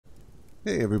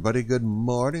Hey everybody, good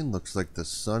morning. Looks like the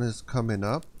sun is coming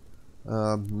up.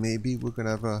 Maybe we're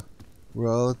gonna have a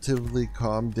relatively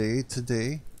calm day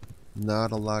today.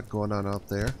 Not a lot going on out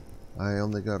there. I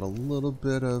only got a little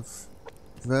bit of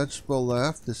vegetable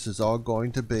left. This is all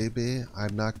going to baby.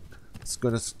 I'm not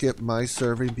gonna skip my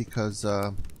serving because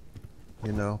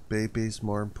you know, baby's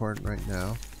more important right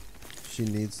now. She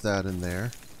needs that in there.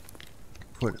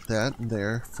 Put that in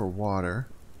there for water.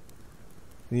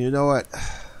 You know what?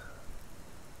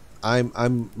 My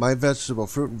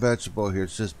fruit and vegetable here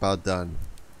is just about done.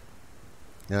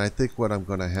 And I think what I'm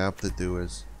gonna have to do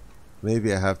is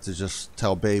maybe I have to just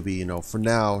tell baby, you know, for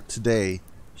now, today,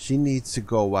 she needs to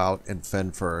go out and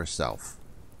fend for herself.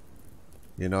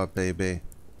 You know what, baby?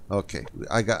 Okay,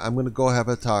 I'm gonna go have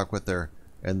a talk with her,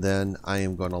 and then I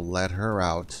am gonna let her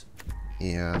out,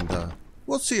 and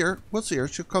we'll see her. We'll see her.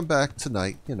 She'll come back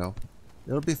tonight. You know,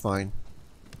 it'll be fine.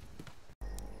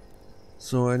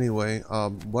 So anyway,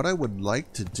 what I would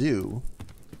like to do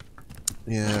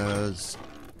is,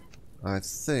 I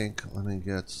think, let me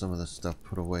get some of the stuff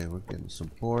put away. We're getting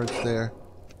some boards there.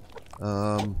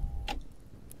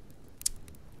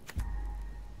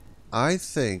 I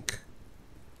think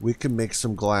we can make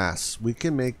some glass. We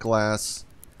can make glass.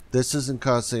 This isn't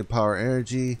costing any power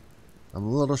energy. I'm a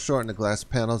little short in the glass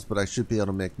panels, but I should be able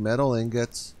to make metal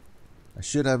ingots. I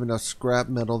should have enough scrap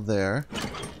metal there.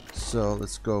 So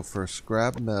let's go for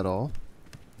scrap metal,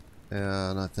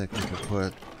 and I think we can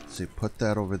put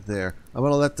that over there. I'm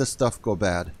gonna let this stuff go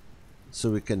bad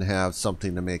so we can have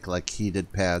something to make like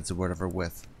heated pads or whatever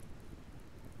with.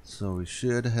 So we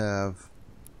should have,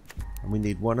 we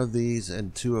need one of these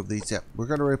and two of these. Yep, we're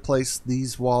gonna replace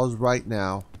these walls right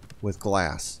now with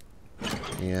glass,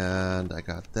 and I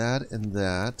got that and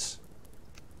that,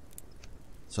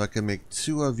 so I can make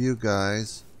two of you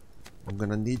guys. I'm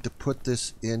gonna need to put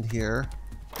this in here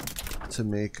to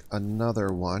make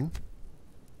another one.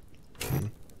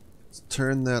 Okay. Let's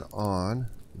turn that on.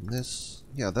 And this,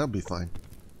 yeah, that'll be fine.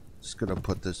 Just gonna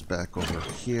put this back over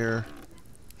here.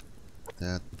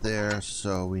 That there.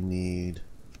 So we need,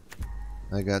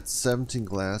 I got 17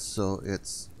 glass, so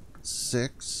it's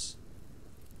 6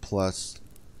 plus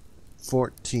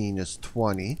 14 is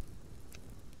 20.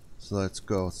 So let's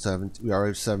go 17. We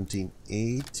already have 17,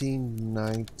 18,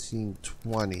 19,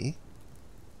 20.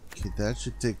 Okay, that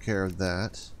should take care of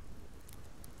that.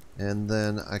 And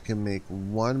then I can make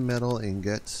one metal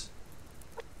ingot.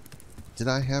 Did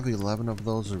I have 11 of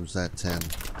those, or was that 10?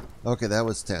 Okay, that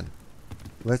was 10.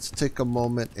 Let's take a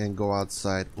moment and go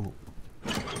outside. Ooh.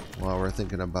 While we're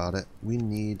thinking about it, we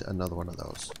need another one of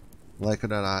those. Like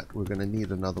it or not, we're gonna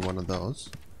need another one of those.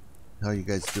 How are you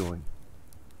guys doing?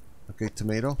 Okay,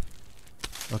 tomato.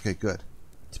 Okay, good.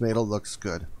 Tomato looks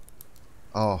good.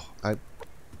 Oh, you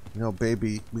know,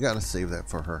 baby, we gotta save that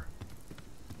for her.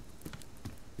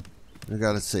 We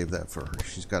gotta save that for her.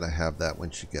 She's gotta have that when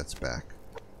she gets back.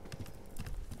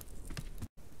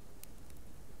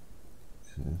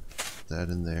 Okay, put that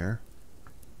in there.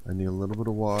 I need a little bit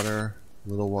of water. A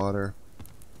little water.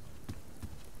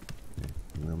 Okay,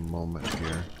 in a moment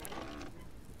here.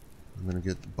 I'm gonna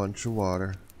get a bunch of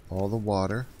water. All the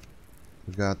water.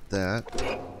 We got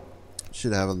that.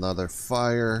 Should have another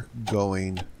fire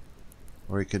going,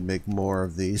 or we could make more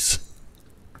of these.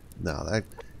 No,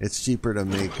 it's cheaper to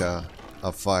make a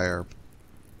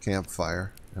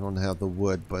campfire. I don't have the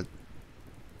wood, but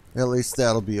at least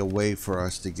that'll be a way for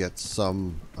us to get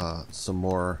some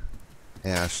more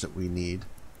ash that we need.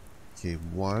 Okay,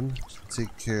 one.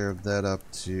 Take care of that up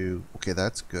to. Okay,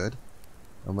 that's good.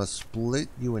 I'm gonna split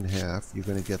you in half. You're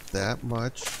gonna get that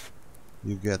much.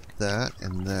 You get that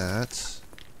and that.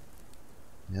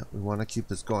 Yeah, we want to keep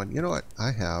this going. You know what?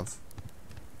 I have.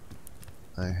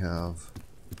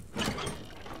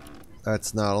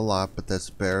 That's not a lot, but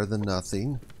that's better than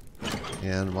nothing.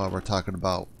 And while we're talking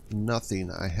about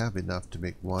nothing, I have enough to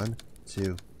make 1,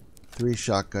 2, 3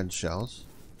 shotgun shells.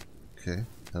 Okay,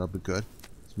 that'll be good.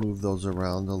 Let's move those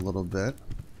around a little bit.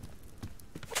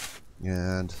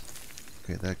 And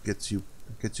okay, that gets you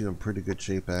in pretty good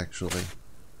shape actually.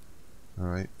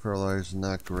 Alright, fertilizer's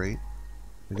not great.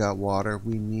 We got water.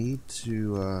 We need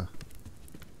to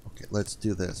okay, let's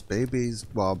do this.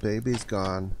 While baby's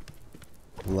gone,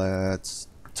 let's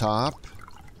top.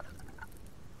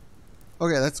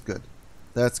 Okay, that's good.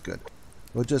 That's good.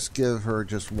 We'll just give her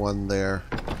just one there.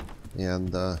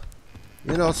 And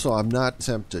you know, so I'm not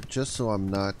tempted. Just so I'm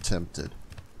not tempted.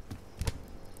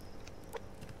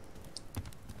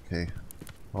 Okay.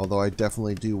 Although I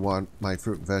definitely do want my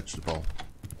fruit and vegetable.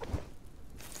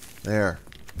 There.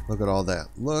 Look at all that.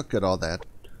 Look at all that.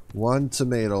 1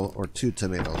 tomato, or 2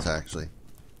 tomatoes actually.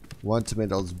 One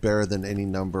tomato is better than any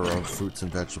number of fruits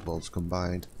and vegetables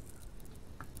combined.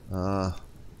 And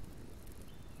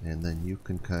then you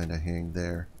can kind of hang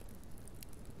there.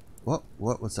 What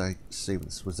was I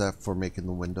saving? Was that for making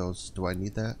the windows? Do I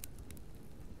need that?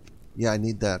 Yeah, I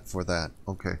need that for that.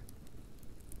 Okay.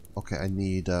 Okay, I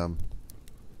need, alright,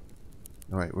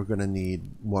 we're gonna need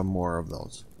one more of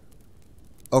those.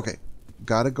 Okay,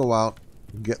 gotta go out.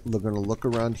 We're gonna look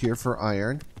around here for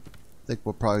iron. I think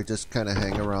we'll probably just kind of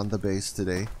hang around the base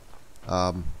today.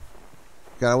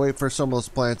 Gotta wait for some of those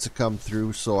plants to come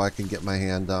through so I can get my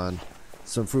hand on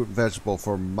some fruit and vegetable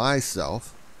for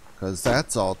myself. Because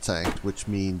that's all tanked, which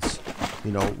means,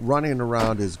 you know, running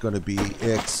around is going to be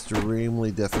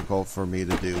extremely difficult for me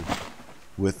to do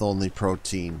with only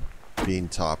protein being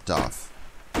topped off.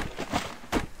 I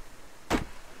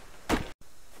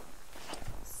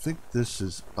think this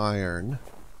is iron.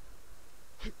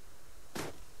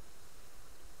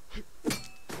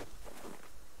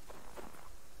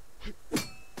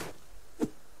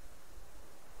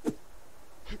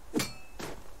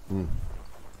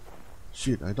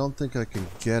 Shoot, I don't think I can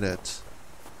get it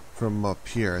from up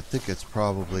here. I think it's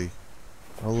probably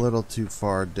a little too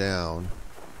far down.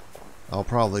 I'll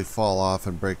probably fall off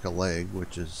and break a leg,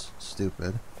 which is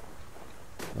stupid.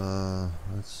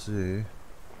 Let's see.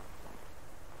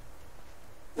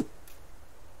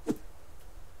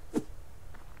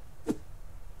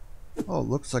 Oh, it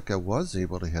looks like I was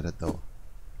able to hit it though.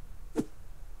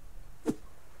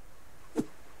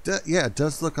 Yeah, it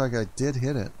does look like I did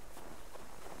hit it.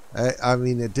 I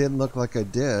mean, it didn't look like I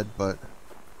did, but...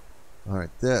 Alright,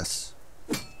 this.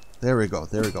 There we go,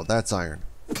 there we go. That's iron.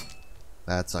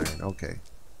 That's iron, okay.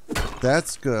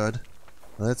 That's good.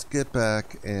 Let's get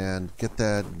back and get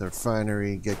that in the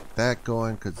refinery, get that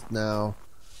going, because now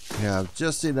we have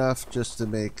just enough just to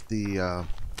make the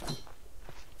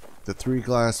 3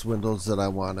 glass windows that I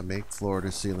want to make, floor to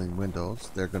ceiling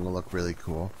windows. They're going to look really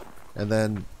cool. And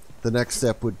then the next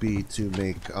step would be to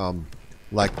make...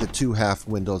 like the 2 half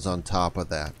windows on top of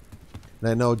that. And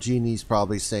I know Jeannie's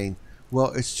probably saying,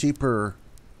 well, it's cheaper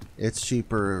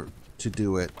to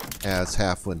do it as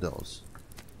half windows.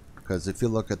 Because if you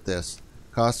look at this,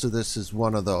 cost of this is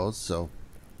one of those, so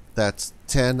that's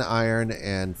 10 iron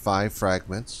and 5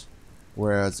 fragments.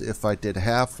 Whereas if I did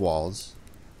half walls,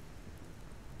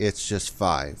 it's just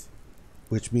 5,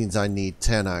 which means I need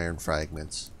 10 iron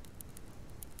fragments.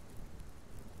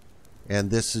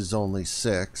 And this is only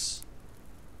 6.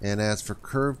 And as for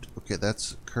curved, okay,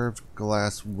 that's curved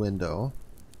glass window.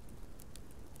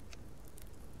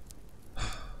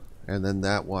 And then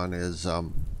that one is,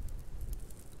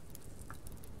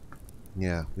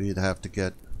 yeah, we'd have to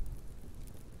get,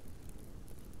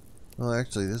 well,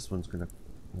 actually, this one's gonna,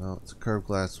 well, it's a curved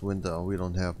glass window. We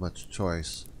don't have much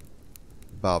choice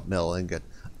about metal ingot.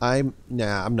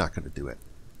 Nah, I'm not gonna do it.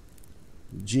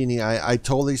 Jeannie, I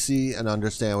totally see and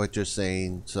understand what you're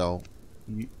saying, so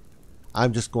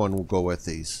I'm just going to go with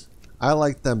these. I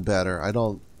like them better. I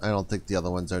don't think the other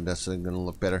ones are necessarily going to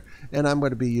look better. And I'm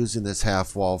going to be using this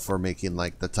half wall for making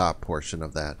like the top portion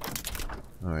of that.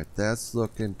 Alright, that's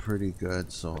looking pretty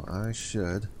good. So I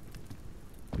should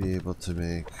be able to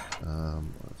make,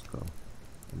 let's go.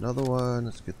 Another one.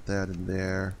 Let's get that in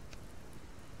there.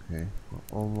 Okay, we're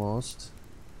almost.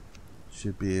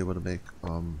 Should be able to make,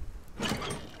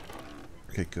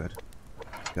 okay, good.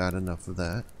 Got enough of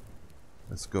that.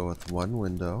 Let's go with 1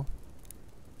 window.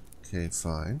 Okay,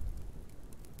 fine.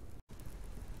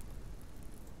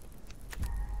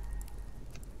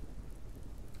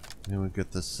 And we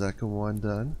get the second one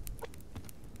done.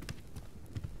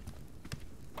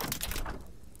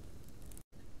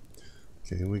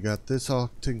 Okay, we got this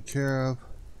all taken care of.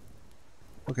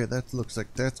 Okay, that looks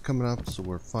like that's coming up, so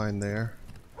we're fine there.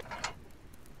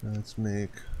 Let's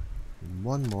make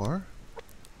 1 more.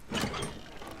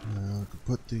 I can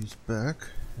put these back.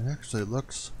 It actually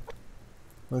looks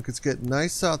like it's getting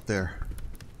nice out there.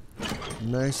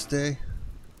 Nice day.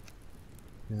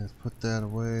 Yeah, let's put that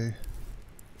away.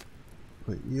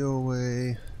 Put you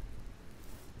away.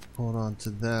 Hold on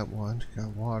to that one.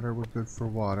 Got water. We're good for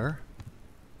water.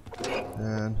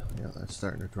 And yeah, that's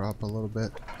starting to drop a little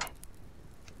bit.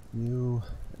 You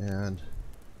and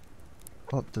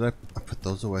oh, did I put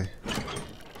those away?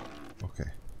 Okay.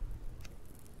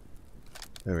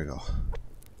 There we go.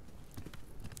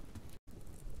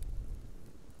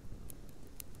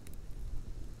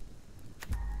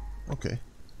 Okay.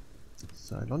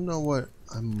 So I don't know what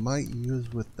I might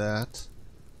use with that.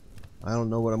 I don't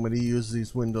know what I'm going to use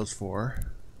these windows for.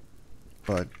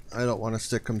 But I don't want to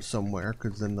stick them somewhere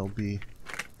because then they'll be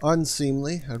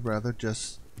unseemly. I'd rather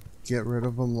just get rid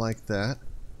of them like that.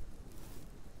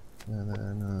 And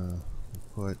then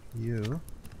put you.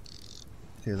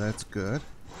 Okay, that's good.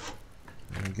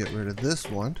 And get rid of this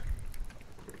one.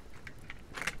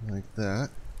 Like that.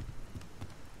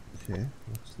 Okay,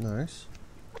 looks nice.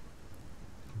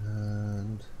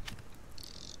 And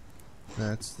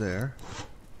that's there.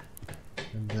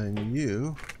 And then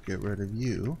you, get rid of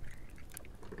you.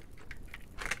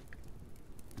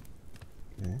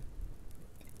 Okay.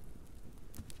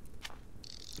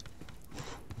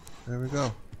 There we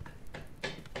go.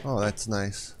 Oh, that's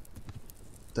nice.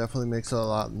 Definitely makes it a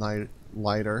lot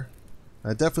lighter.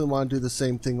 I definitely want to do the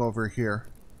same thing over here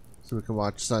so we can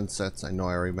watch sunsets. I know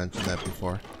I already mentioned that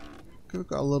before. Could have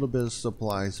got a little bit of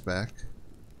supplies back.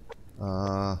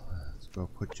 Let's go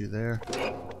put you there.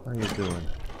 How you doing?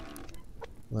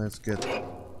 Let's get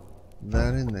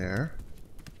that in there.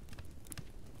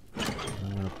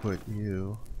 I'm going to put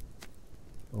you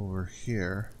over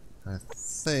here. I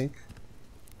think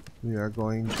we are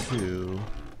going to,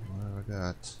 what have I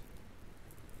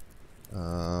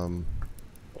got?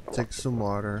 Take some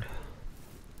water.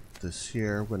 This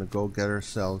here. We're going to go get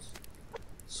ourselves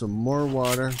some more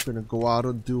water. I'm going to go out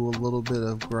and do a little bit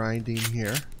of grinding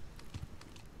here.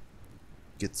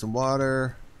 Get some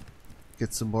water.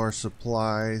 Get some more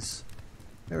supplies.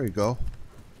 There we go.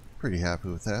 Pretty happy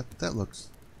with that. That looks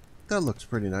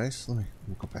pretty nice. Let me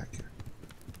go back here.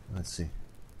 Let's see.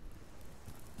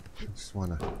 I just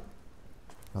wanna,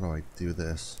 how do I do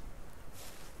this?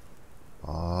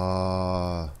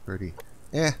 Ah, pretty.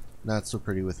 Not so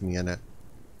pretty with me in it.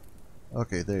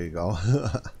 Okay, there you go.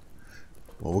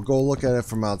 Well, we'll go look at it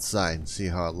from outside and see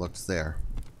how it looks there.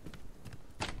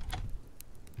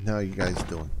 How you guys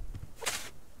doing?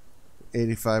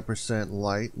 85%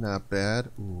 light, not bad.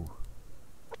 Ooh.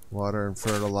 Water and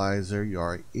fertilizer. You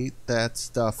already eat that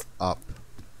stuff up.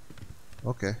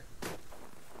 Okay.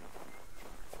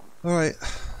 Alright.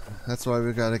 That's why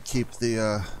we gotta keep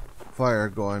the fire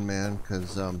going, man,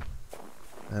 because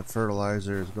that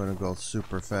fertilizer is going to go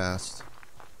super fast.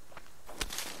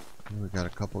 We got a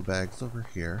couple bags over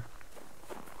here.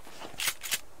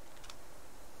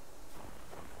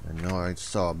 I know I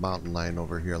saw a mountain lion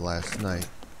over here last night.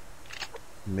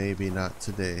 Maybe not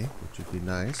today, which would be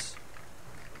nice.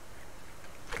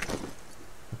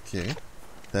 Okay,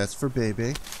 that's for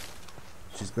Baby.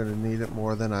 She's going to need it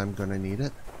more than I'm going to need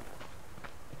it.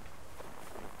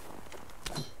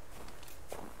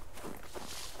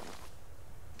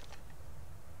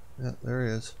 Yeah, there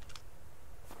he is.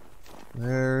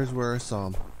 There's where I saw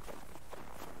him.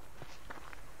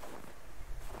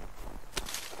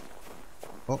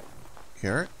 Oh,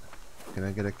 carrot. Can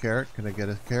I get a carrot? Can I get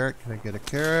a carrot? Can I get a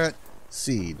carrot?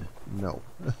 Seed. No.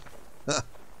 Oh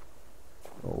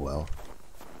well.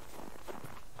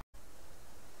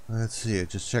 Let's see. I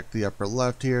just checked the upper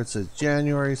left here. It says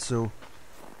January, so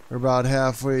we're about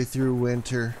halfway through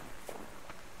winter.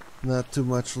 Not too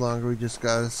much longer. We just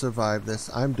gotta survive this.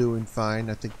 I'm doing fine.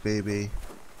 I think Baby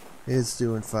is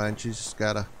doing fine. She's just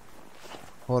gotta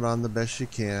hold on the best she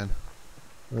can.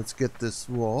 Let's get this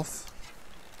wolf.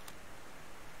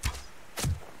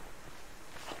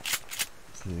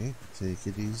 Okay, take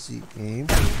it easy. Aim.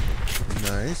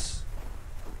 Nice.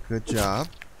 Good job.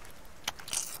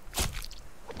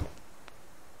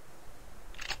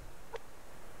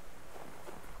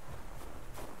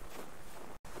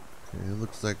 Okay, it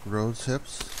looks like rose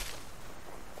hips.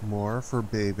 More for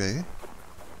Baby.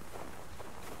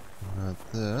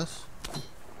 Not this.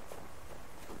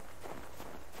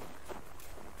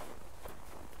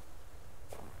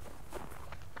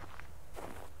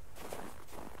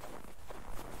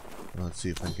 Let's see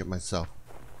if I can get myself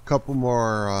a couple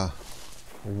more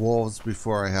wolves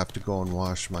before I have to go and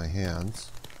wash my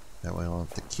hands. That way I don't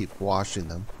have to keep washing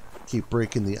them. Keep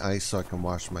breaking the ice so I can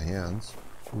wash my hands.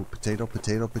 Ooh, potato,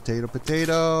 potato, potato,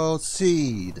 potato,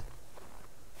 seed.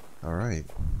 Alright.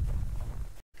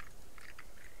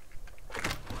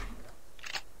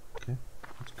 Okay,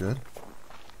 that's good.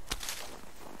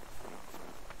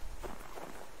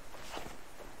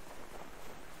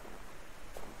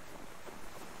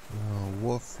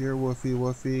 Wolf here, woofy,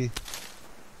 woofy.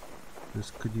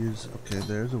 This could use, okay,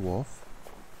 there's a wolf.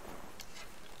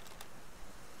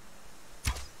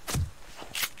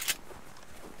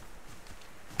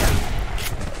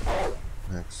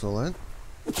 Excellent.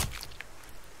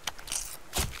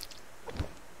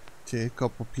 Okay, a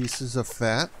couple pieces of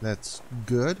fat. That's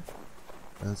good.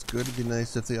 That's good. It'd be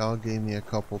nice if they all gave me a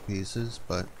couple pieces,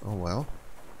 but oh well.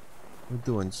 We're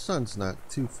doing sun's not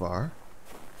too far.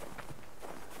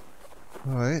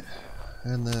 Alright,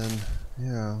 and then,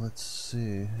 yeah, let's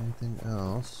see, anything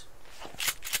else?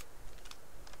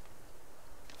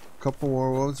 Couple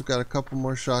more wolves, we've got a couple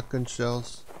more shotgun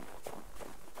shells.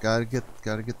 Gotta get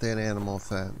that animal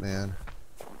fat, man.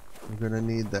 We're gonna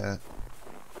need that.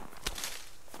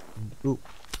 Oop.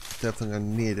 Definitely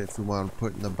gonna need it if we want to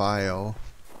put in the bio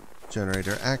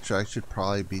generator. Actually, I should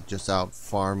probably be just out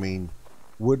farming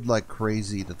wood like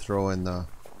crazy to throw in the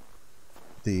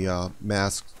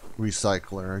mass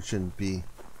recycler. I shouldn't be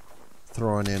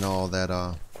throwing in all that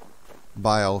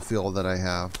biofuel that I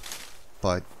have.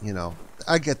 But, you know,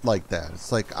 I get like that.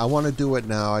 It's like, I want to do it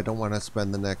now. I don't want to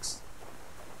spend the next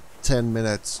 10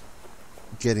 minutes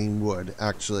getting wood.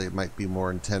 Actually, it might be more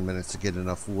than 10 minutes to get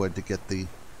enough wood to get the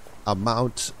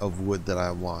amount of wood that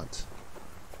I want.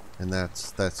 And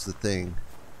that's the thing.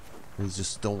 We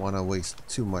just don't want to waste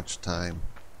too much time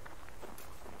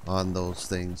on those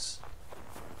things.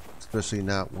 Especially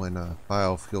not when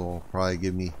biofuel will probably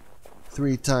give me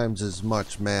 3 times as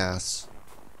much mass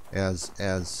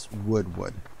as wood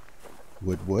would.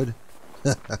 Wood?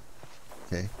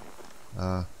 Okay.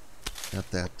 Got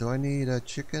that. Do I need a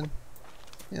chicken?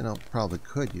 You know, probably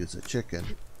could use a chicken.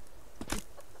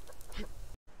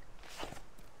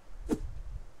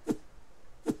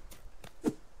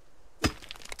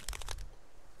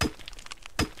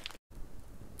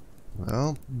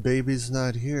 Well, baby's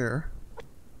not here.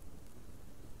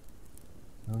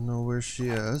 I don't know where she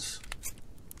is.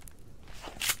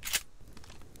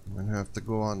 I'm gonna have to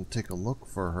go out and take a look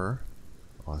for her.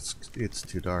 Oh, it's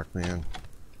too dark, man.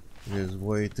 It is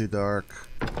way too dark.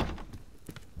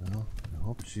 Well, I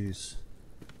hope she's...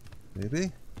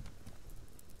 Baby?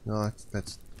 No,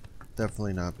 that's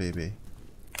definitely not baby.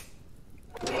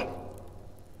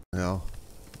 No.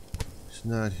 She's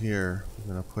not here. I'm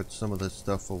gonna put some of this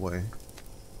stuff away.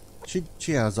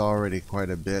 She has already quite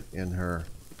a bit in her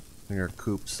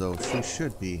coop, so she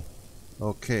should be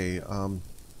okay.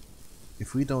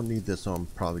 If we don't need this, I'm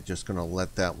probably just gonna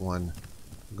let that one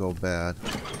go bad.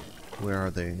 Where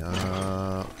are they?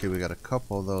 Okay, we got a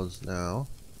couple of those now.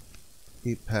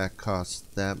 Heat pack costs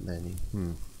that many.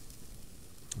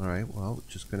 Alright, well,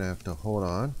 we're just gonna have to hold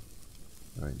on.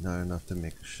 Alright, not enough to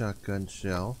make a shotgun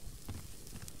shell.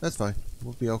 That's fine.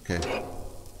 We'll be okay.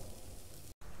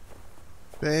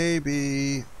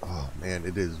 Baby! Oh man,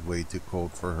 it is way too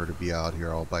cold for her to be out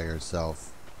here all by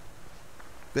herself.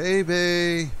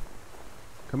 Baby!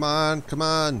 Come on, come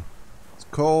on! It's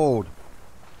cold.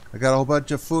 I got a whole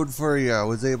bunch of food for you. I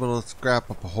was able to scrap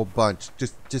up a whole bunch.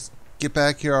 Just get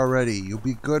back here already. You'll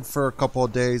be good for a couple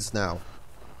of days now.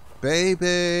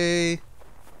 Baby!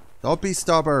 Don't be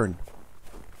stubborn.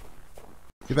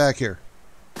 Get back here.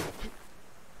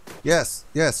 Yes,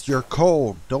 you're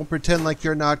cold. Don't pretend like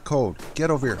you're not cold. Get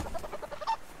over here.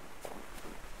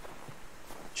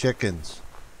 Chickens.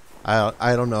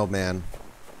 I don't know, man.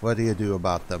 What do you do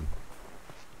about them?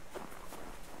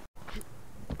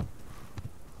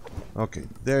 Okay,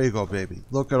 there you go, baby.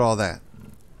 Look at all that.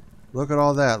 Look at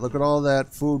all that. Look at all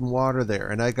that food and water there.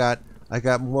 And I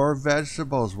got more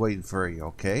vegetables waiting for you,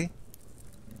 okay?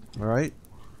 All right?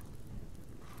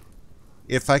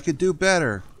 If I could do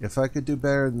better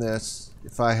than this,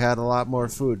 if I had a lot more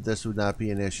food, this would not be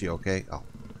an issue, okay? Oh.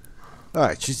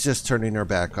 Alright, she's just turning her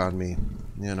back on me,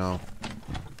 you know.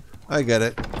 I get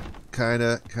it.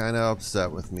 Kinda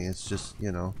upset with me. It's just,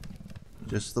 you know,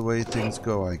 just the way things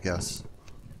go, I guess.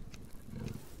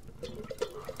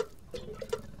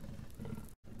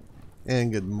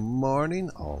 And good morning.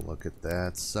 Oh, look at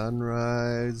that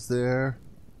sunrise there.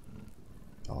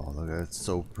 Oh, look, that's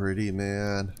so pretty,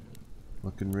 man.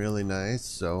 Looking really nice.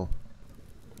 So,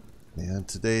 man,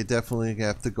 today definitely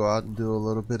have to go out and do a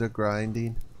little bit of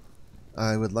grinding.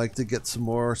 I would like to get some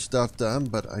more stuff done,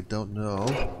 but I don't know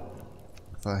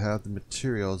if I have the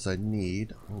materials I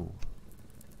need. Ooh,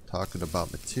 talking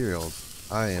about materials,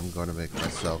 I am going to make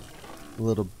myself a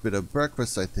little bit of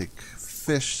breakfast. I think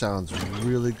fish sounds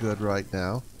really good right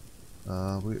now.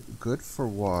 Good for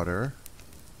water.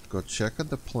 Go check on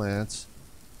the plants.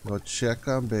 Go check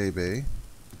on baby.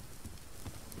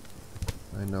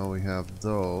 I know we have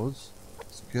those.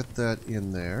 Let's get that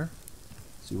in there.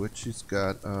 See what she's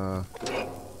got.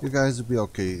 You guys would be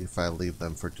okay if I leave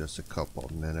them for just a couple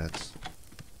of minutes.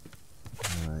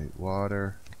 Alright,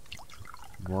 water.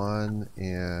 1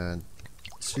 and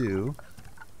 2.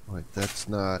 Wait, that's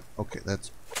not... Okay,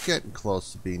 that's getting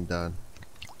close to being done.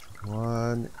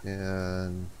 1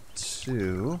 and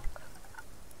 2.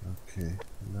 Okay,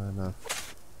 not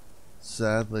enough.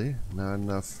 Sadly, not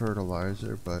enough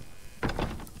fertilizer, but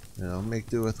you know, make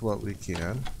do with what we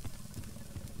can.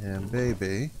 And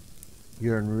baby,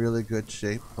 you're in really good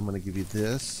shape. I'm gonna give you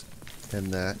this and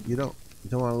that. You don't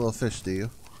want a little fish, do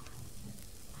you?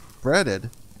 Breaded?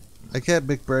 I can't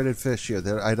make breaded fish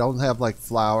here. I don't have like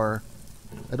flour.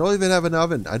 I don't even have an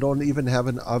oven. I don't even have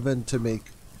an oven to make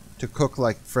to cook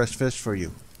like fresh fish for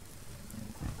you.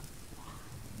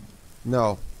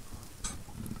 No.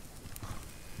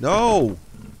 No!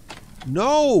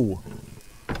 No!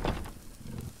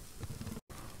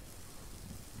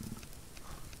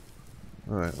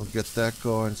 Alright, we'll get that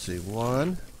going. See,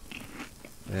 1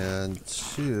 and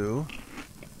 2.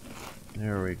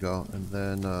 There we go. And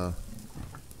then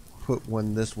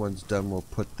when this one's done, we'll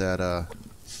put that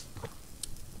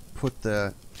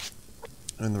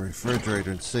in the refrigerator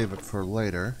and save it for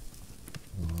later.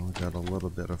 Oh, we got a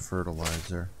little bit of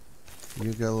fertilizer.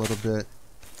 You got a little bit.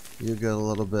 You got a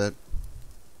little bit.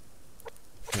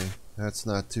 Okay, that's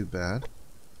not too bad.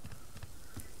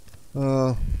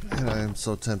 And I am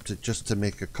so tempted just to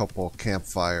make a couple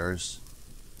campfires.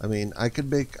 I mean, I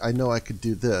know I could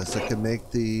do this. I could make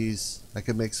these. I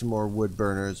could make some more wood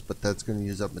burners, but that's going to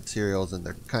use up materials, and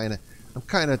I'm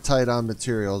kind of tight on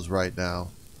materials right now.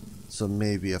 So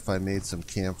maybe if I made some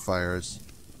campfires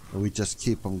and we just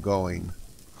keep them going,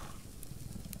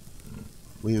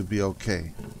 we would be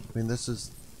okay. I mean,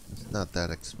 it's not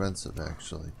that expensive,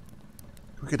 actually.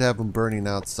 We could have them burning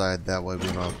outside, that way we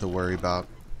don't have to worry about.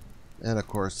 And of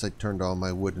course, I turned all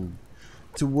my wood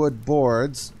to wood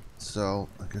boards, so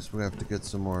I guess we have to get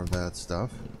some more of that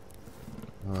stuff.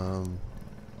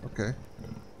 Okay,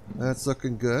 that's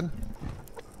looking good.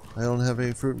 I don't have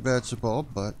any fruit and vegetable,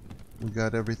 but we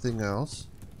got everything else.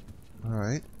 All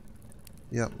right.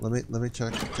 Yep. Let me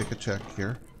check. Take a check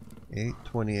here. 8,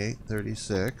 28,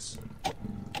 36.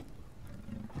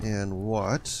 And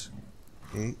what?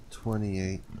 8,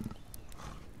 28.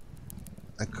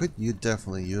 You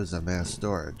definitely use a mass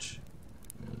storage.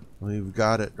 We've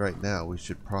got it right now. We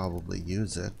should probably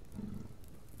use it.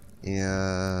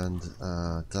 And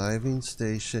diving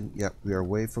station. Yep, we are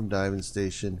away from diving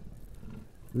station.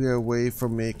 We are away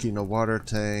from making a water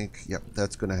tank. Yep,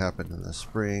 that's going to happen in the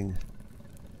spring.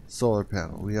 Solar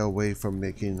panel. We are away from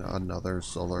making another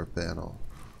solar panel.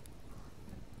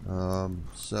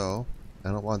 So,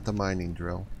 I don't want the mining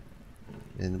drill.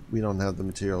 And we don't have the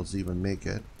materials to even make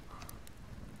it.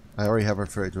 I already have a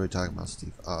fridge. What are you talking about,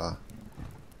 Steve? An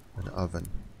oven.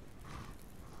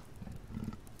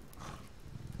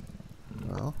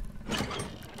 Well,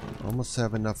 almost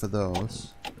have enough of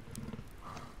those.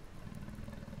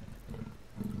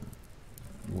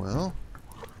 Well,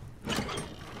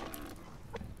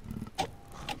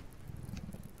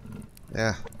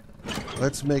 yeah,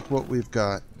 let's make what we've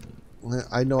got.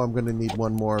 I know I'm going to need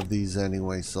one more of these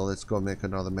anyway, so let's go make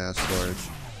another mass storage.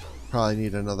 Probably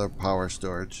need another power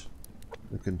storage.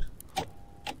 We can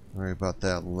worry about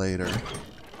that later.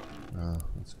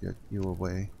 Let's get you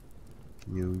away.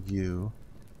 You.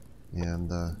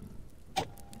 And,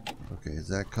 okay, is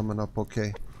that coming up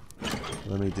okay?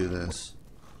 Let me do this.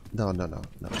 No.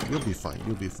 You'll be fine.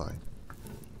 You'll be fine.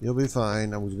 You'll be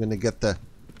fine. I was going to get the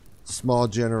small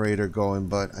generator going,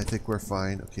 but I think we're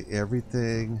fine. Okay,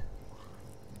 everything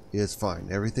is fine.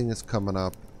 Everything is coming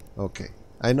up. Okay.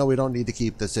 I know we don't need to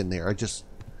keep this in there. I just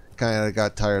kind of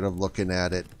got tired of looking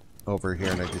at it over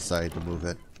here, and I decided to move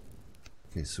it.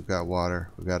 Okay, so we got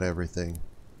water. We got everything.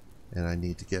 And I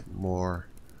need to get more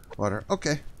water.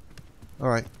 Okay.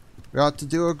 Alright. We're out to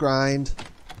do a grind.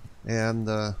 And,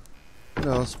 who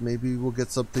knows, maybe we'll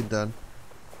get something done,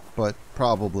 but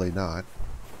probably not.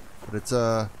 But it's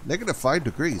negative 5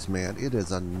 degrees, man. It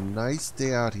is a nice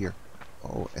day out here.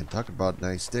 Oh, and talking about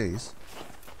nice days,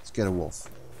 let's get a wolf.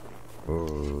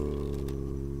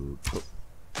 Oh.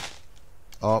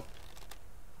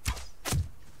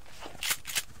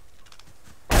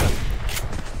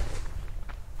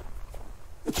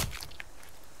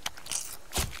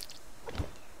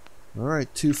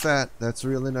 Alright, too fat. That's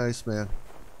really nice, man.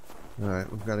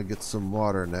 Alright, we've got to get some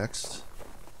water next.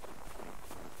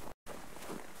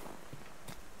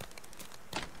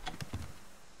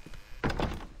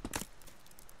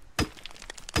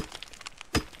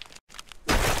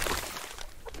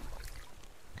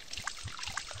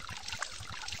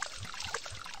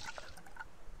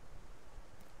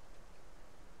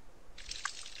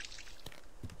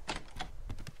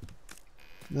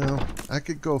 No, I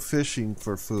could go fishing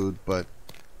for food, but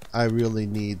I really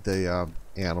need the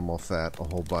animal fat a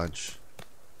whole bunch.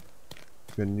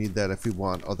 You're gonna need that if you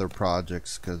want other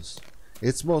projects, because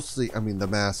it's mostly, I mean, the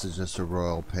mass is just a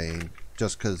royal pain,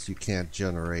 just because you can't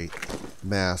generate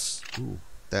mass. Ooh,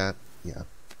 that, yeah.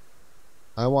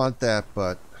 I want that,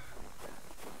 but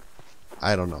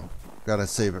I don't know. Gotta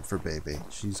save it for baby.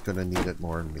 She's gonna need it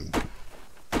more than me.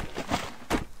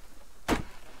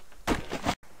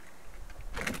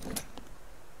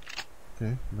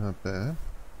 Okay, not bad.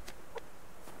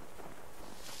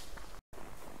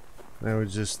 I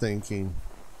was just thinking,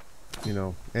 you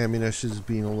know, ammunition's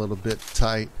being a little bit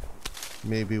tight.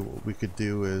 maybe what we could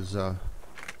do is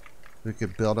we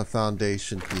could build a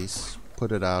foundation piece,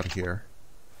 put it out here.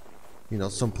 You know,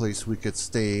 someplace we could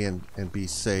stay and be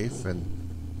safe, and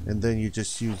then you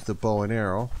just use the bow and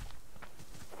arrow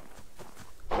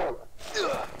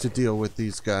to deal with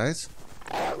these guys.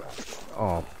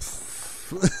 Oh,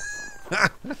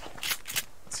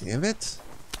 damn it.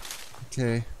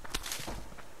 Okay.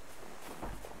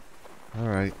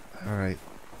 Alright, alright.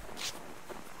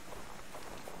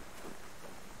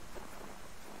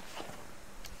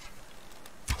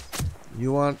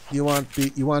 You want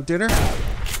dinner?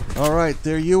 Alright,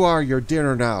 there you are, your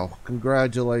dinner now.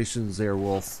 Congratulations there,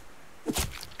 Wolf.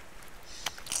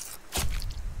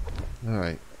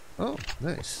 Alright. Oh,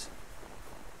 nice.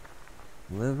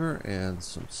 Liver and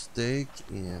some steak,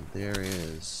 and there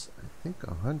is, I think,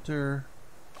 a hunter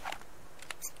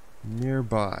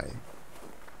nearby.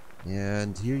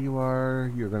 And here you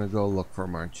are. You're gonna go look for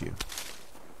him, aren't you?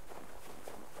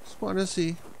 Just want to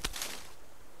see.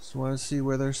 Just want to see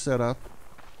where they're set up.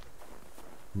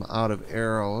 I'm out of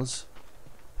arrows.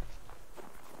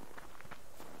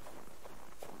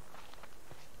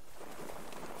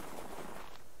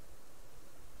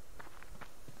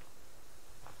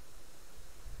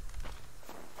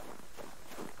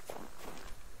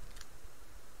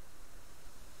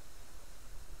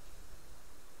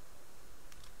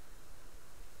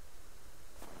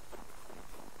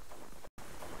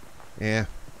 Yeah,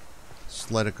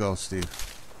 just let it go, Steve.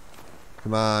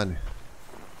 Come on,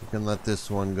 you can let this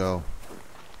one go.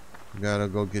 You gotta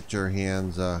go get your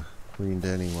hands cleaned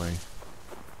anyway.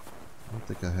 I don't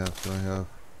think I have. Do I have?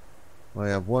 Well, I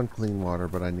have one clean water,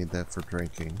 but I need that for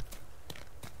drinking.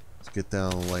 Let's get down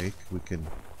the lake. We can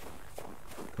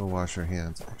go wash our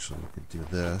hands. Actually, we could do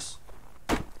this.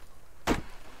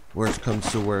 Worst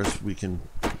comes to worst, we can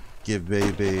give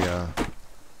Baby a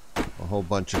whole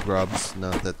bunch of grubs.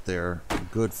 Not that they're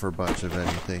good for much of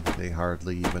anything. They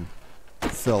hardly even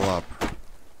fill up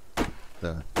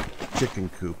the chicken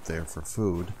coop there for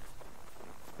food.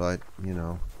 But, you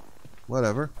know,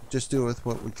 whatever. Just do with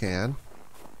what we can.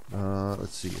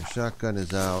 Let's see. Your shotgun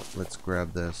is out. Let's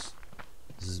grab this.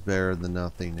 This is better than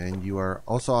nothing. And you are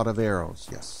also out of arrows.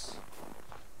 Yes.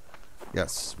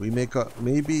 Yes. We make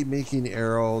maybe making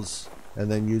arrows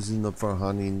and then using them for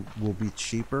hunting will be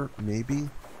cheaper. Maybe.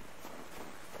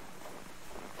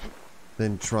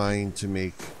 Than trying to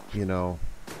make, you know,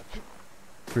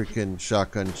 freaking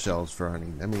shotgun shells for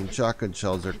hunting. I mean, shotgun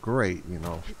shells are great, you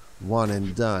know, one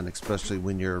and done, especially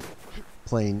when you're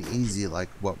playing easy like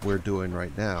what we're doing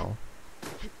right now.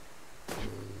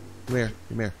 Come here,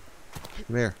 come here,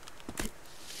 come here.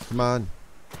 Come on.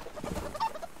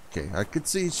 Okay, I could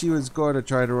see she was going to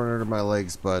try to run under my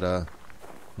legs, but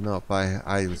nope,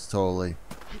 I was totally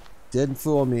didn't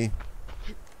fool me.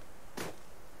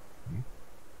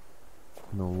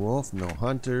 No wolf, no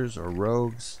hunters or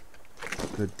rogues.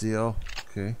 Good deal.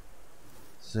 Okay.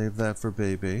 Save that for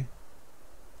Baby.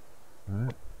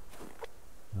 Alright.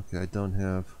 Okay, I don't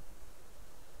have...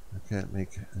 I can't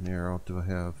make an arrow. Do I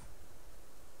have...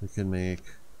 We can make...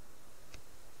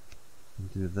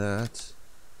 Do that.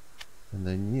 And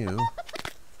then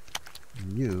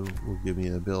you will give me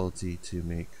the ability to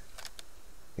make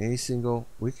a single...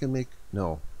 We can make...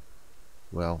 No.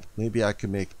 Well, maybe I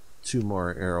can make 2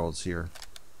 more arrows here.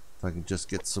 If I can just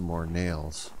get some more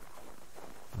nails.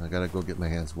 I gotta go get my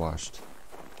hands washed.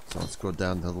 So let's go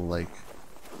down to the lake.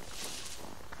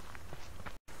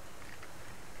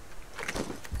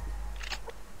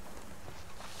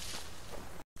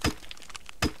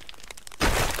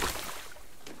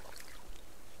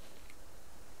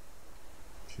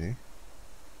 Okay.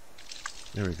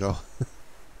 There we go.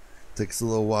 Takes a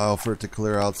little while for it to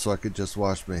clear out so I could just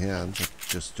wash my hands. I could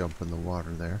just jump in the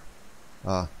water there.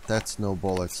 That's no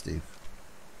bullet, Steve.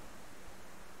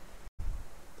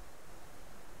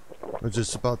 I was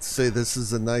just about to say this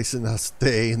is a nice enough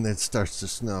day and then it starts to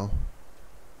snow.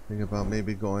 Think about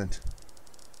maybe going...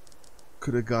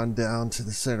 Could have gone down to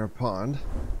the center pond.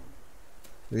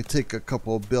 We take a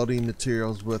couple of building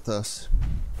materials with us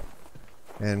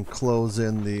and close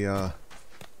in the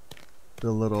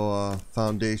little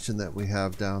foundation that we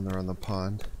have down there on the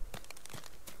pond.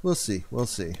 We'll see, we'll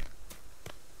see.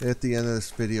 At the end of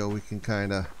this video we can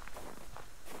kind of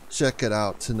check it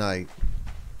out tonight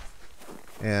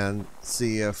and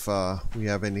see if we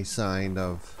have any sign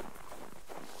of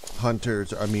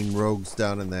hunters, I mean rogues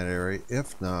down in that area.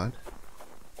 If not,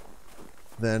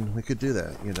 then we could do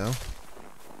that, you know.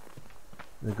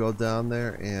 We go down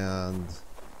there and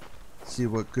see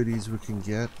what goodies we can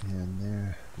get. And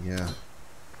there, yeah.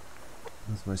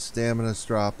 As my stamina's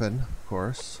dropping, of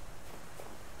course.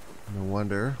 No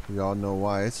wonder. We all know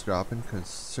why it's dropping, because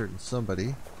certain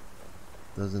somebody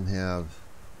doesn't have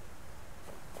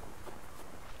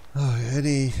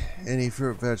any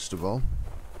fruit vegetable.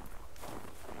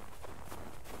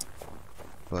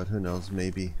 But who knows,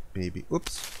 maybe,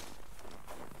 oops.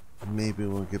 Maybe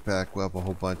when we get back we'll have a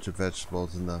whole bunch of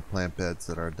vegetables in the plant beds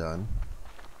that are done.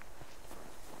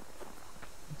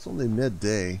 It's only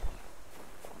midday,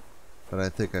 but I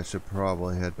think I should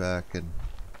probably head back and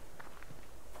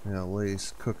at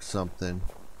least cook something.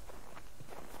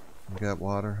 I got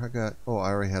water? oh, I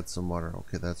already had some water.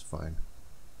 Okay, that's fine.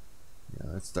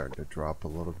 Yeah, that's starting to drop a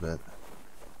little bit.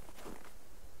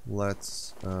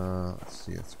 Let's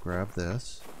see, let's grab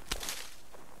this.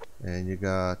 And you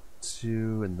got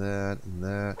 2 and that and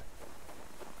that.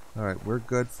 Alright, we're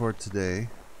good for today.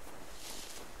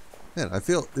 Man, I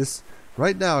feel this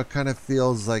right now, it kind of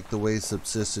feels like the way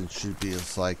subsistence should be.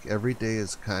 It's like every day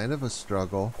is kind of a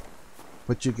struggle,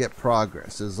 but you get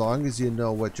progress as long as you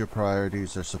know what your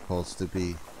priorities are supposed to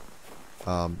be.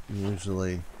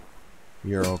 Usually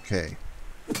you're okay.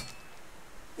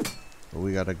 But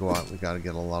we gotta go out, we gotta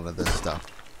get a lot of this stuff.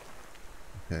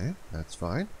 Okay, that's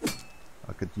fine.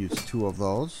 I could use 2 of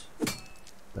those.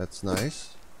 That's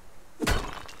nice.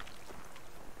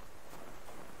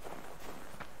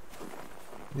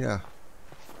 Yeah.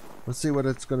 Let's see what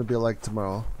it's going to be like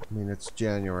tomorrow. I mean, it's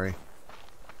January.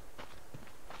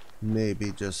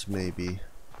 Maybe, just maybe,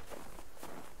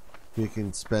 we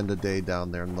can spend a day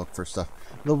down there and look for stuff.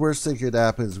 The worst thing could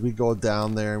happen is we go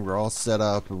down there and we're all set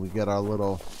up and we get our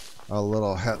little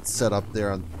hut set up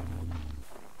there.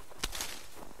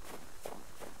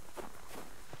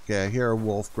 Okay, I hear a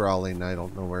wolf growling. I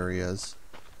don't know where he is,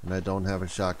 and I don't have a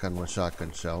shotgun with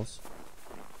shotgun shells.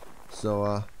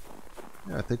 So,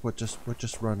 yeah, I think we'll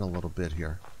just run a little bit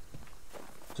here.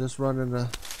 Just run in a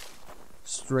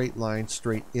straight line,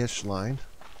 straight-ish line.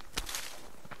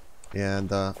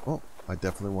 And oh, I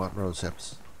definitely want rose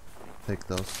hips. Take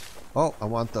those. Oh, I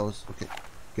want those. Okay,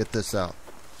 get this out.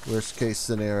 Worst case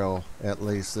scenario, at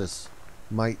least this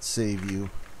might save you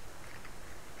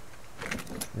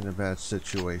in a bad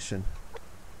situation.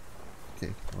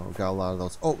 Okay, well, we got a lot of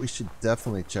those. Oh, we should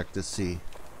definitely check to see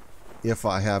if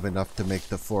I have enough to make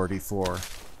the 44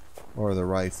 or the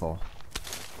rifle.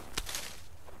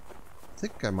 I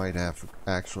think I might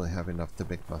actually have enough to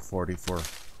make my 44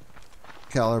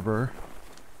 caliber.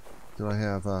 Do I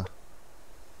have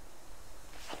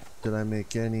did I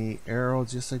make any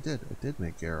arrows? Yes, I did. I did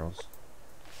make arrows.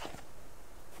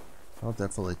 I'll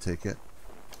definitely take it.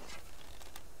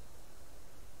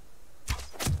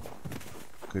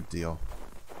 Good deal.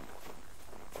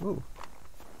 Ooh,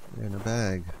 in a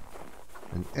bag.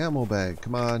 An ammo bag.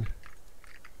 Come on.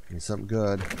 Need something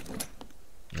good.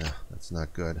 Yeah, that's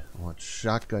not good. I want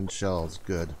shotgun shells.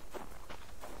 Good.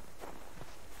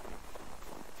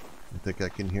 I think I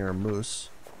can hear a moose.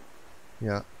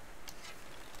 Yeah.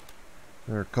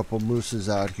 There are a couple mooses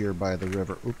out here by the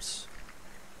river. Oops.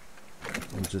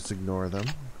 And just ignore them.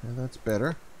 Okay, that's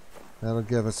better. That'll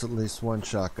give us at least 1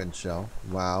 shotgun shell.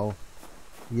 Wow.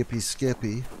 Yippee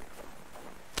skippy.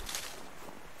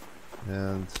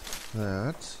 And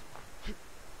that.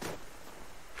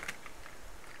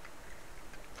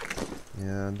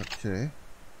 And okay.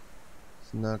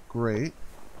 It's not great.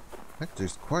 Actually,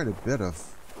 there's quite a bit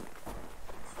of.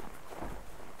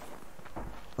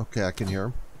 Okay, I can hear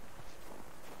him.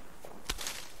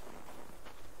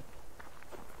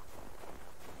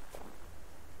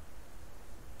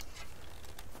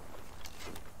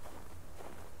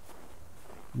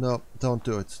 Nope, don't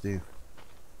do it, Steve.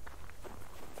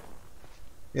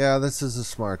 Yeah, this is a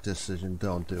smart decision.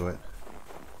 Don't do it.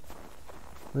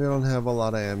 We don't have a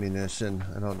lot of ammunition.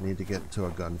 I don't need to get into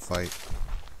a gunfight.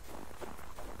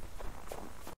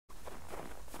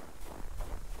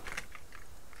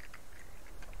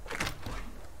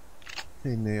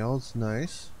 Okay, nails,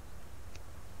 nice.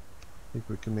 I think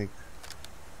we can make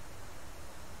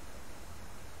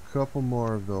a couple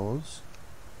more of those.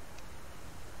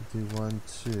 Do 1,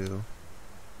 2,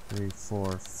 3,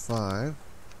 4, 5.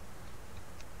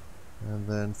 And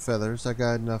then feathers. I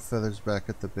got enough feathers back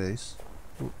at the base.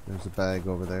 Ooh, there's a bag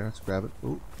over there. Let's grab it.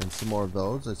 Ooh, and some more of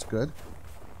those. That's good.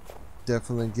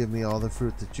 Definitely give me all the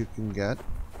fruit that you can get.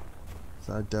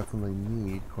 So I definitely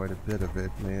need quite a bit of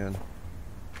it, man.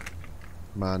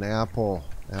 Come on, apple.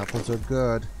 Apples are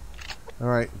good.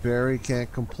 Alright, berry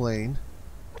can't complain.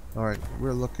 Alright,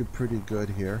 we're looking pretty good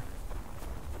here.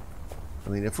 I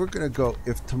mean, if we're gonna go,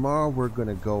 if tomorrow we're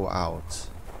gonna go out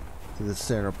to the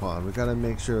center pond, we gotta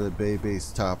make sure the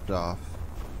baby's topped off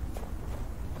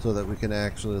so that we can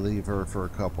actually leave her for a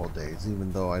couple of days,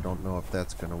 even though I don't know if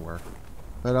that's gonna work.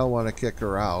 I don't want to kick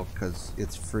her out because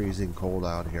it's freezing cold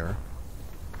out here.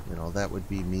 You know, that would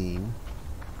be mean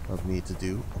of me to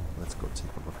do. Oh, let's go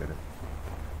take a look at it.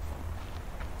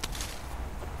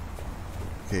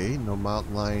 Okay, no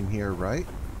mountain lion here, right?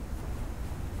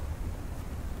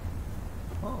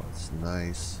 Oh, it's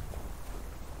nice.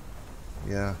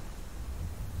 Yeah.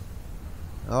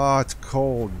 Oh, it's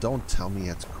cold. Don't tell me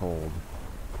it's cold.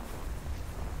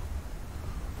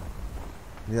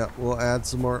 Yeah, we'll add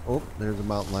some more. Oh, there's a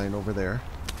mountain lion over there.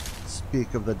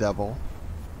 Speak of the devil.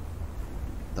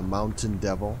 The mountain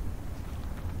devil.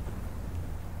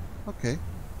 Okay.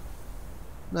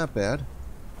 Not bad.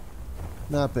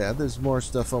 Not bad. There's more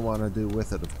stuff I want to do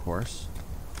with it, of course.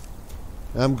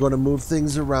 I'm going to move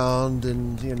things around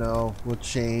and, you know, we'll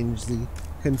change the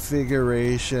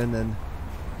configuration and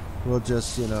we'll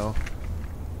just, you know,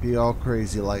 be all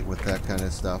crazy light with that kind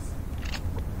of stuff.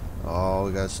 Oh,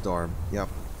 we got a storm. Yep.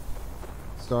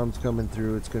 Storm's coming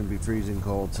through. It's going to be freezing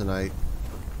cold tonight.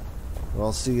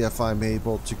 We'll see if I'm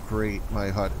able to create my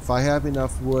hut. If I have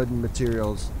enough wood and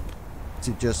materials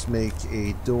to just make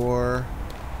a door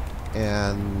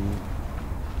and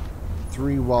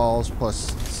 3 walls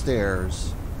plus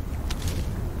stairs,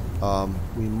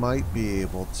 we might be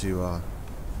able to, look,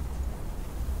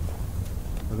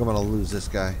 I'm going to lose this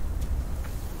guy.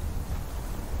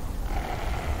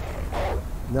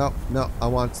 No, no, I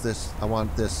want this. I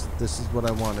want this. This is what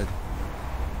I wanted.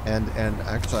 And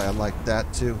actually, I like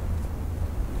that too.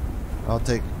 I'll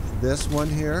take this one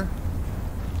here.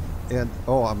 And,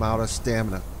 oh, I'm out of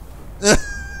stamina.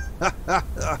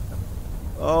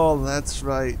 Oh, that's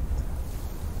right.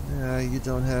 Yeah, you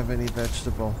don't have any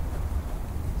vegetable.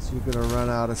 So you're going to run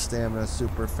out of stamina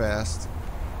super fast.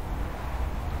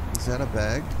 Is that a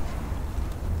bag?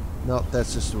 No,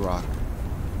 that's just a rock.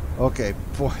 Okay,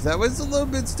 boy, that was a little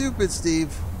bit stupid,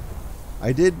 Steve.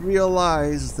 I did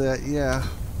realize that, yeah,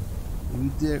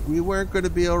 we weren't going to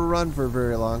be able to run for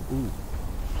very long.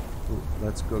 Ooh,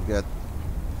 let's go get,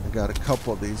 I got a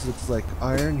couple of these. Looks like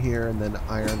iron here and then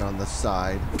iron on the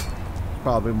side.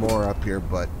 Probably more up here,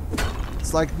 but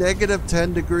it's like negative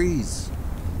 10 degrees.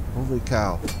 Holy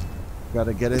cow. Got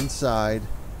to get inside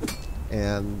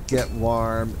and get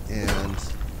warm and,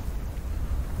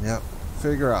 yep. We'll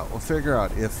figure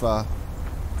out if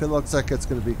it looks like it's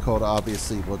going to be cold.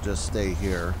 Obviously we'll just stay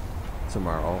here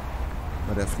tomorrow,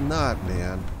 but if not,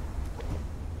 man,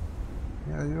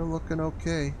 yeah, you're looking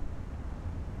okay.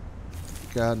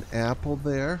 Got an apple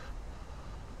there.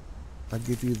 I'll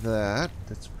give you that.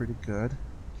 That's pretty good.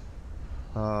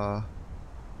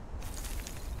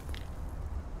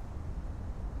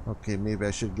 Okay, maybe I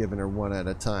should have given her one at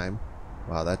a time.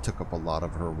 Wow, that took up a lot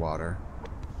of her water.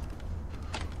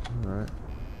 Alright.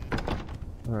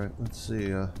 Alright, let's see.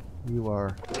 You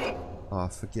are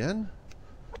off again.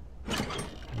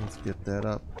 Let's get that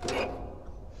up.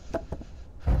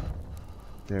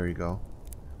 There you go.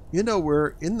 You know,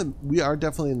 we are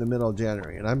definitely in the middle of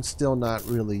January, and I'm still not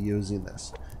really using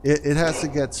this. It has to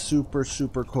get super,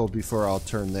 super cold before I'll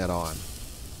turn that on.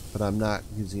 But I'm not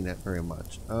using it very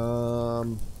much.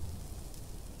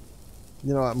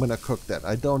 You know, I'm going to cook that.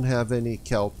 I don't have any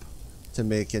kelp to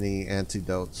make any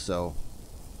antidotes, so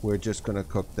we're just going to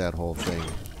cook that whole thing.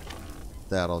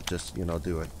 That'll just, you know,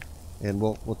 do it. And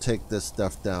we'll take this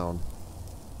stuff down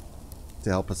to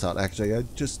help us out. Actually, I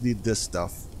just need this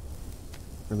stuff.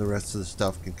 And the rest of the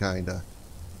stuff can kind of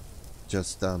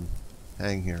just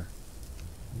hang here.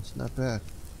 It's not bad.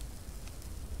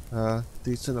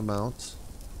 Decent amount.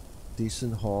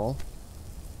 Decent haul.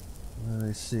 Let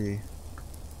me see.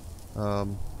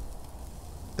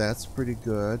 That's pretty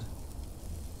good.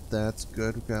 That's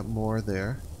good. We've got more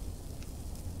there.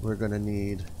 We're gonna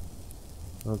need,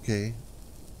 okay,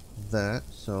 that.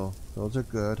 So those are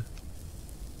good.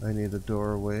 I need a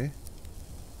doorway.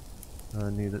 I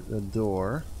need a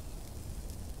door.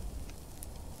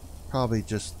 Probably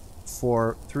just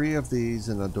 3 of these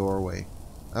and a doorway.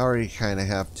 I already kind of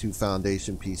have 2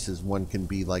 foundation pieces. One can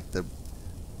be like the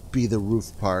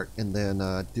roof part, and then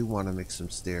I do want to make some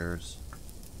stairs.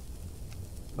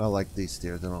 I like these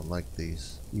stairs. I don't like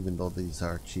these, even though these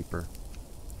are cheaper.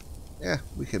 Yeah,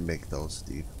 we can make those,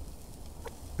 Steve.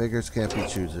 Beggars can't be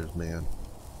choosers, man.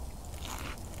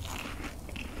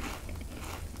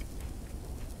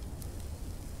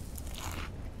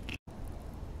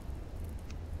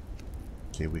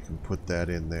 Okay, we can put that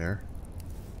in there.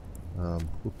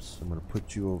 Oops, I'm going to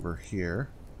put you over here.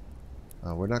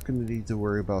 We're not going to need to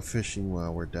worry about fishing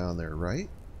while we're down there, right?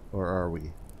 Or are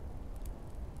we?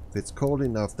 If it's cold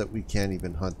enough that we can't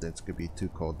even hunt, it's going to be too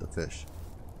cold to fish.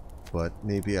 But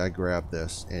maybe I grab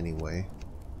this anyway.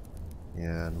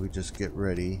 And we just get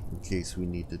ready in case we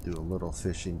need to do a little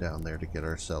fishing down there to get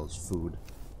ourselves food.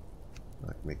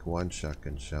 I can make one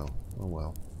shotgun shell. Oh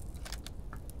well.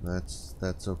 That's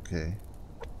okay.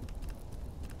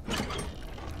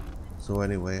 So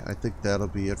anyway, I think that'll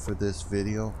be it for this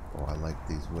video. Oh, I like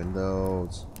these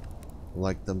windows. I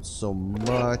like them so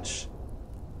much.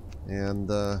 And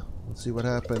let's see what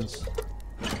happens.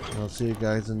 I'll see you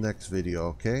guys in the next video,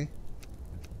 okay?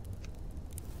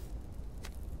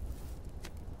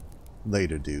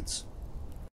 Later, dudes.